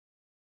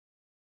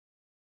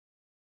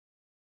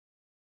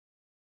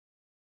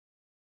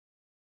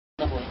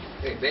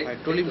I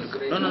told him,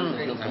 no.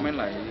 I mean,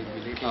 I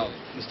believe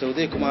Mr.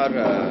 Uday Kumar,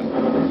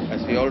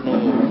 as we all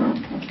know,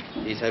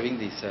 is having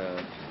this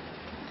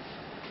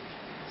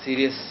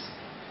serious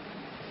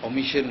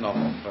omission of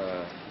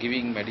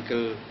giving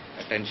medical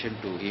attention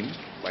to him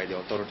by the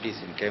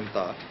authorities in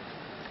Kemta.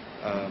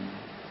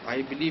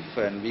 I believe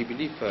and we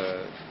believe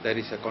there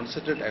is a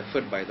concerted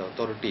effort by the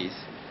authorities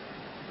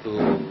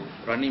to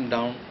run him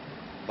down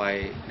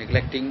by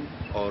neglecting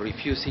or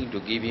refusing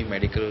to give him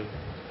medical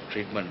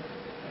treatment.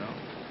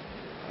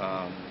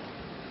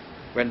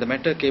 When the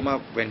matter came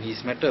up, when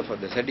his matter for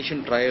the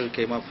sedition trial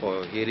came up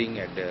for hearing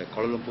at the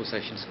Kuala Lumpur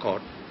Sessions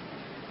Court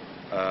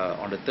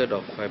on the 3rd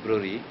of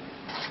February,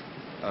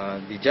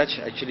 the judge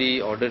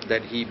actually ordered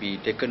that he be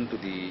taken to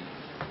the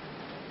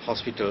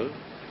hospital.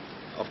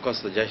 Of course,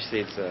 the judge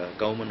says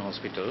government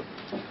hospital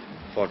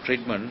for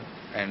treatment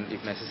and,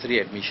 if necessary,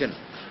 admission.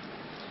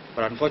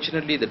 But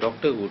unfortunately, the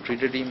doctor who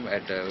treated him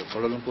at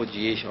Kuala Lumpur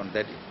GH on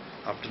that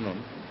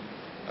afternoon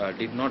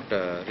did not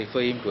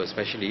refer him to a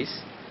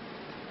specialist.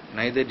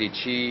 Neither did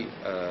she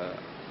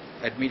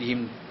admit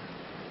him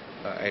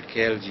at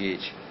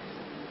KLGH.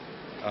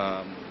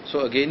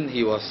 So again,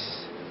 he was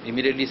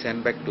immediately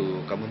sent back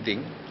to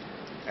Kamunting,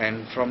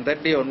 and from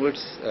that day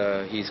onwards,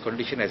 his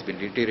condition has been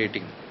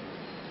deteriorating.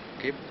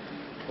 Okay,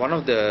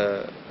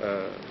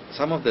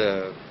 some of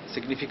the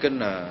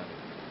significant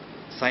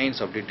signs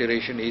of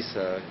deterioration is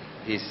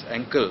his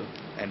ankle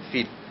and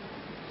feet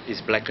is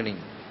blackening,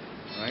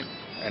 right,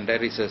 and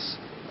there is a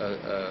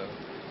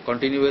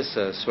continuous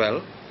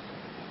swell.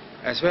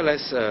 As well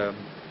as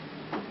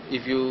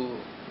if you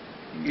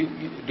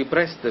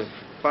depress the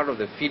part of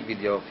the feet with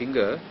your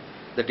finger,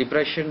 the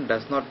depression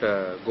does not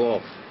go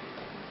off,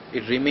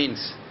 it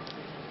remains.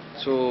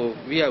 So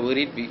we are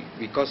worried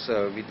because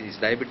with his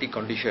diabetic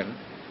condition,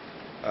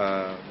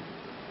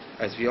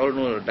 as we all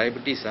know,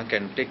 diabetes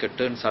can take a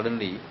turn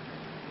suddenly,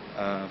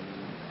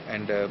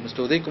 and Mr.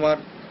 Uday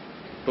Kumar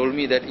told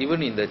me that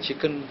even in the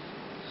chicken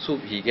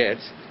soup he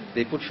gets,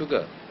 they put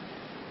sugar.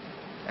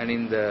 And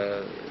in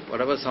the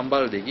whatever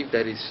sambal they give,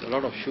 there is a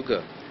lot of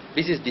sugar.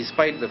 This is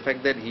despite the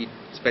fact that he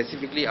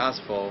specifically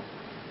asked for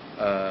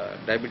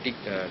diabetic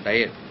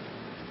diet.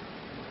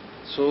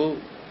 So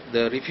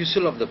the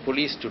refusal of the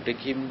police to take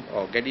him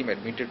or get him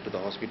admitted to the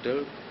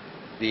hospital,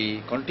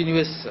 the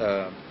continuous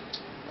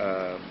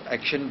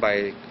action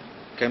by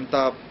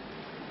Kemta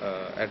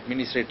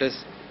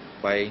administrators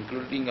by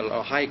including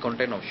a high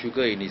content of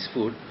sugar in his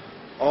food,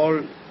 all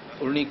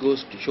only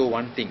goes to show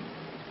one thing: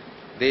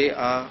 they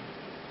are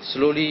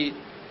slowly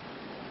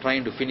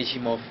trying to finish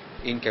him off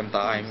in Kemta.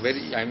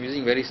 I'm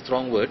using very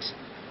strong words,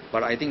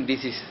 but I think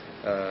this is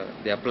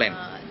their plan.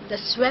 The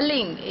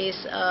swelling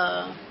is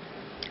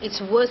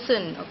it's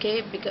worsened,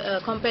 okay,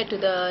 compared to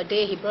the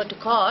day he brought to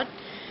court,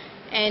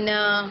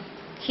 and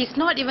he's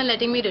not even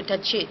letting me to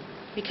touch it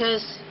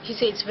because he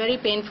said it's very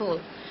painful.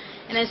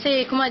 And I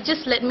say, Kumar,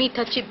 just let me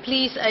touch it,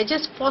 please. I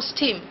just forced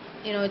him,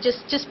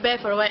 just bear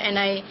for a while, and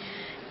I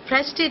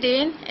pressed it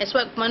in. As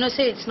what Mano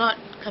said, it's not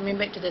coming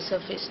back to the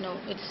surface. No,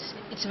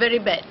 it's very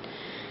bad.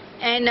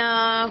 And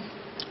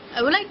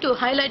I would like to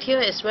highlight here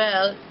as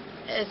well,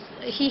 as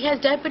he has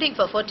diabetic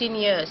for 14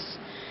 years,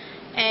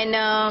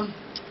 and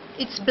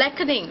it's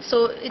blackening.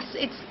 So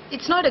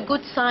it's not a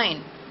good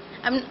sign.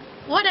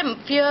 What I'm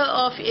fear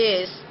of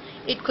is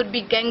it could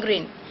be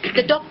gangrene.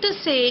 The doctor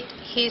said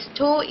his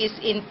toe is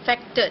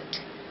infected.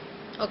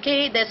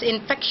 Okay, there's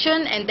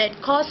infection and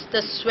that caused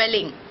the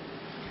swelling.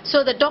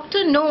 So the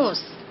doctor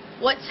knows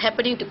what's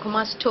happening to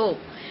Kumar's toe,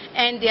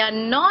 and they are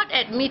not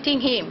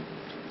admitting him.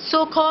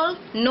 So-called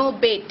no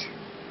bait.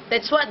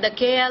 That's what the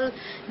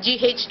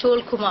KLGH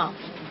told Kumar.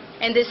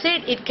 And they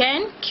said it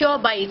can cure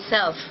by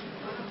itself.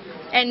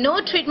 And no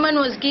treatment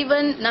was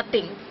given,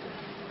 nothing.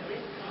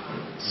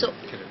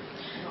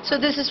 So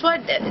this is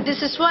what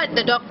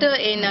the doctor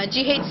in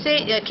GH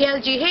said,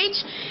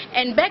 KLGH,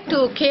 and back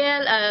to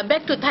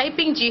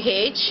Taiping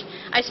GH.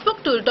 I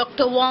spoke to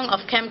Dr. Wong of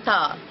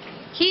Kemta.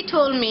 He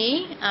told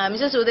me,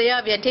 Mrs.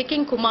 Uthaya, we are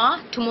taking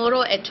Kumar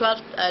tomorrow at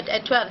 12.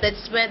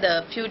 That's where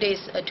the 2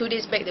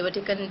 days back they were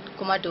taken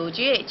Kumar to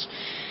GH,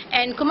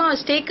 and Kumar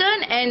was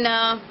taken, and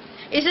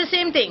it's the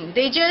same thing.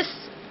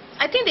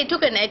 I think they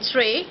took an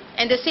X-ray,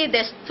 and they say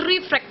there's 3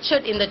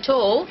 fractured in the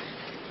toe,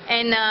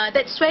 and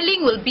that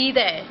swelling will be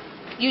there.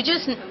 You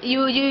just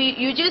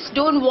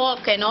don't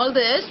walk and all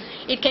this.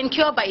 It can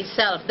cure by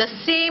itself. The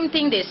same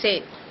thing they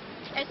said.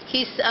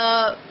 He's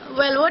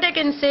well, what I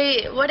can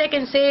say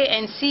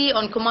and see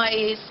on Kumar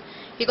is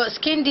he got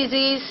skin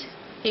disease,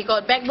 he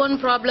got backbone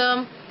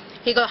problem,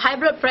 he got high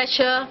blood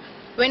pressure.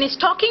 When he's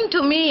talking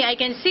to me, I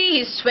can see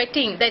he's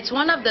sweating. That's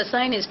one of the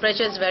signs his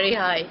pressure is very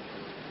high.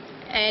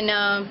 And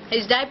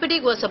his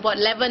diabetic was about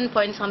 11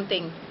 point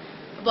something,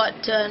 about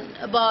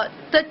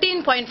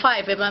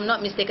 13.5 if I'm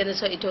not mistaken.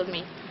 That's what he told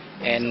me.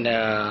 And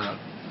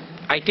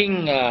I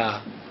think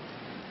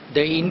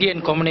the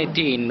Indian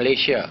community in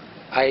Malaysia,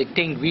 I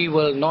think we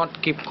will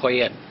not keep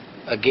quiet.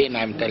 Again,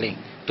 I'm telling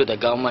to the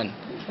government.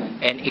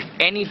 And if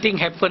anything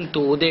happened to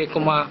Uday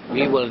Kumar,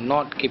 we will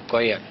not keep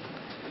quiet.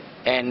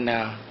 And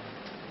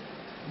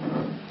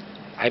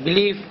I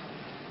believe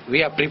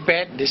we are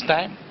prepared this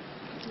time.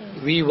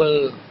 We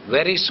will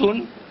very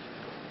soon,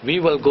 we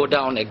will go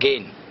down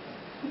again.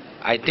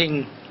 I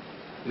think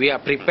we are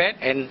prepared,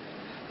 and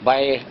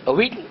by a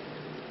week,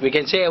 we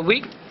can say a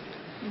week,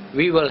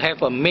 we will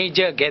have a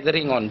major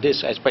gathering on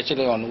this,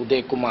 especially on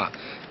Uthaya Kumar.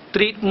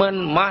 Treatment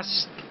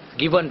must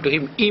given to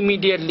him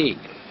immediately.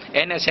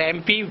 And as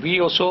MP,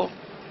 we also,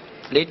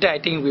 later I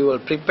think we will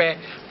prepare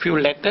few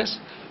letters.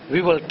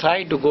 We will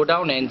try to go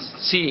down and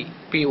see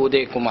P.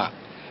 Uthaya Kumar.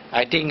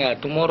 I think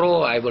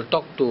tomorrow I will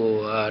talk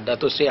to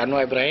Dato' Sri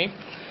Anwar Ibrahim,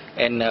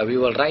 and we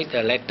will write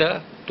a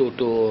letter to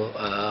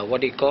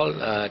what he call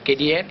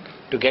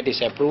KDN to get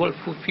his approval.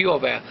 Few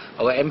of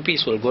our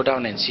MPs will go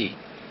down and see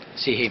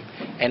him.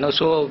 And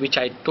also, which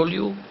I told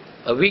you,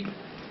 a week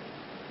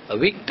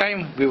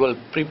time we will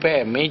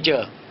prepare a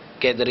major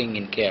gathering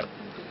in KL.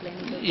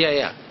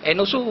 Yeah. And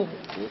also,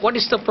 what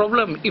is the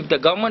problem? If the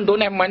government don't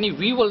have money,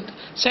 we will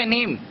send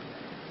him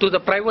to the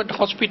private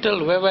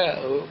hospital,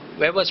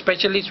 wherever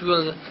specialists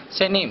will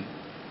send him.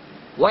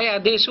 Why are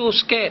they so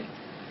scared?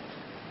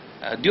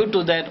 Due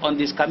to that, on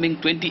this coming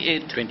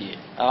 28th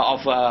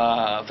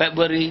of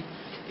February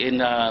in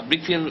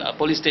Brickfield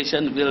Police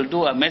Station, we'll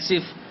do a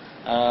massive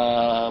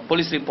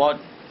police report,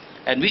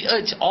 and we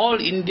urge all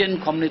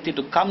Indian community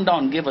to come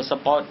down, give us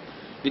support,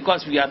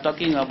 because we are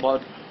talking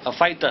about a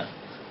fighter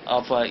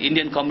of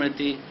Indian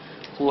community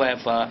who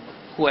have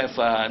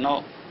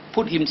now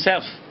put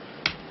himself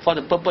for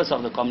the purpose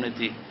of the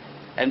community,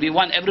 and we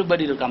want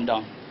everybody to come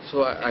down.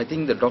 So I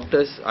think the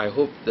doctors, I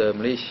hope the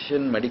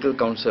Malaysian Medical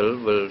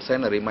Council will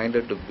send a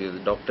reminder to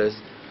the doctors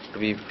to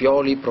be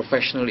purely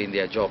professional in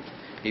their job.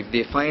 If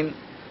they find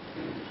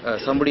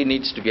somebody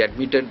needs to be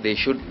admitted, they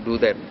should do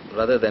that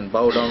rather than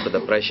bow down to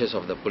the pressures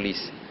of the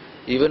police.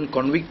 Even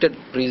convicted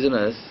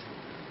prisoners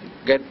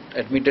get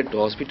admitted to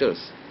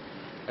hospitals.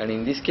 And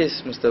in this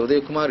case, Mr.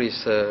 Uthaya Kumar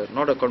is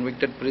not a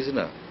convicted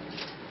prisoner.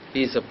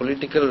 He is a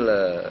political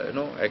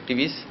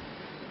activist,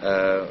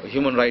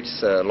 human rights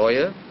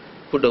lawyer,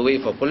 put away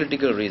for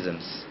political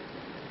reasons.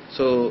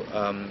 So,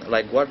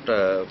 like what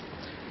our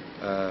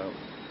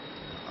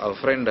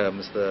friend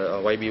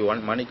Mr. YB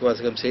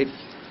Manikawasakam said,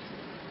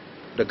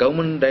 the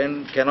government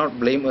then cannot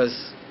blame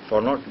us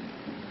for not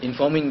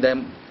informing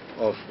them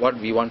of what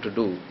we want to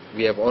do.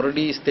 We have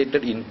already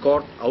stated in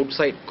court,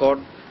 outside court,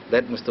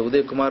 that Mr.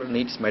 Uthaya Kumar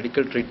needs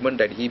medical treatment,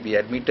 that he be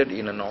admitted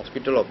in an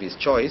hospital of his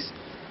choice.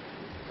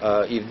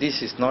 If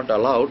this is not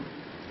allowed,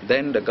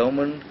 then the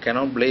government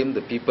cannot blame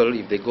the people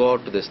if they go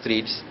out to the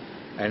streets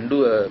and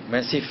do a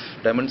massive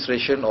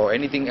demonstration or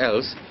anything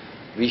else,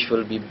 which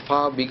will be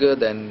far bigger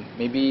than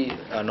maybe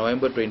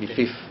November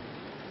 25th.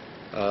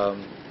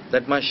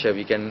 That much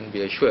we can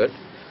be assured.